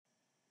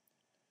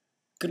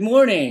Good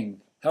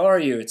morning. How are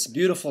you? It's a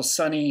beautiful,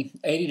 sunny,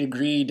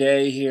 80-degree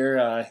day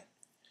here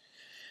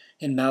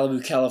in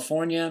Malibu,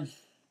 California.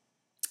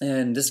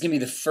 And this is going to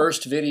be the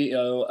first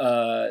video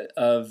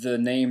of the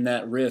Name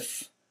That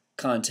Riff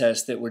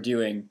contest that we're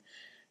doing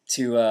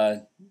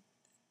to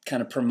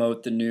kind of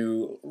promote the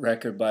new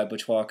record by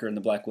Butch Walker and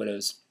the Black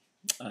Widows.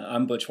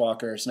 I'm Butch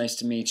Walker. It's nice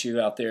to meet you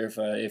out there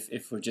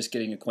if we're just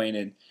getting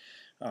acquainted.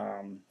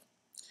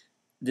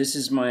 This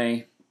is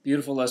my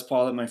beautiful Les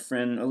Paul that my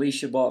friend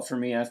Alicia bought for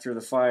me after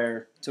the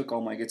fire took all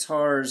my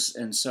guitars,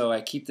 and so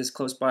I keep this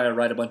close by. I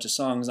write a bunch of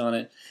songs on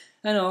it,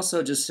 and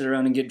also just sit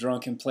around and get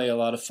drunk and play a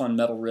lot of fun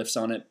metal riffs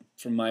on it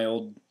from my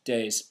old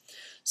days.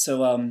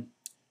 So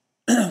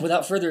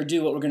without further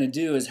ado, what we're going to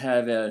do is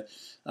have a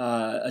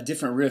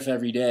different riff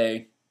every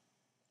day,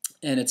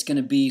 and it's going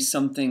to be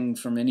something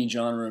from any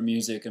genre of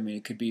music. I mean,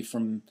 it could be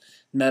from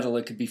metal,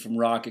 it could be from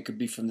rock, it could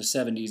be from the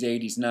 70s,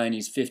 80s,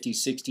 90s,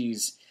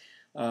 50s,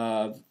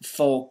 60s,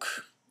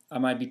 folk. I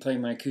might be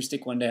playing my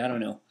acoustic one day, I don't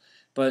know.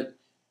 But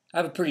I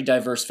have a pretty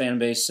diverse fan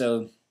base,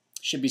 so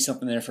should be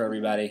something there for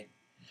everybody.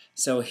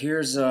 So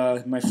here's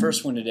my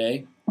first one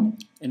today.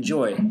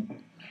 Enjoy.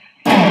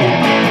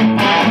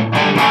 I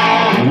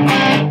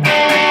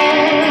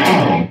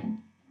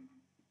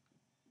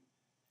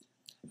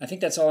think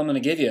that's all I'm going to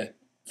give you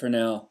for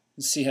now.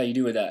 Let's see how you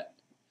do with that.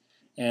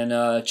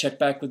 And check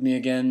back with me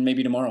again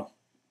maybe tomorrow.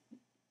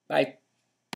 Bye.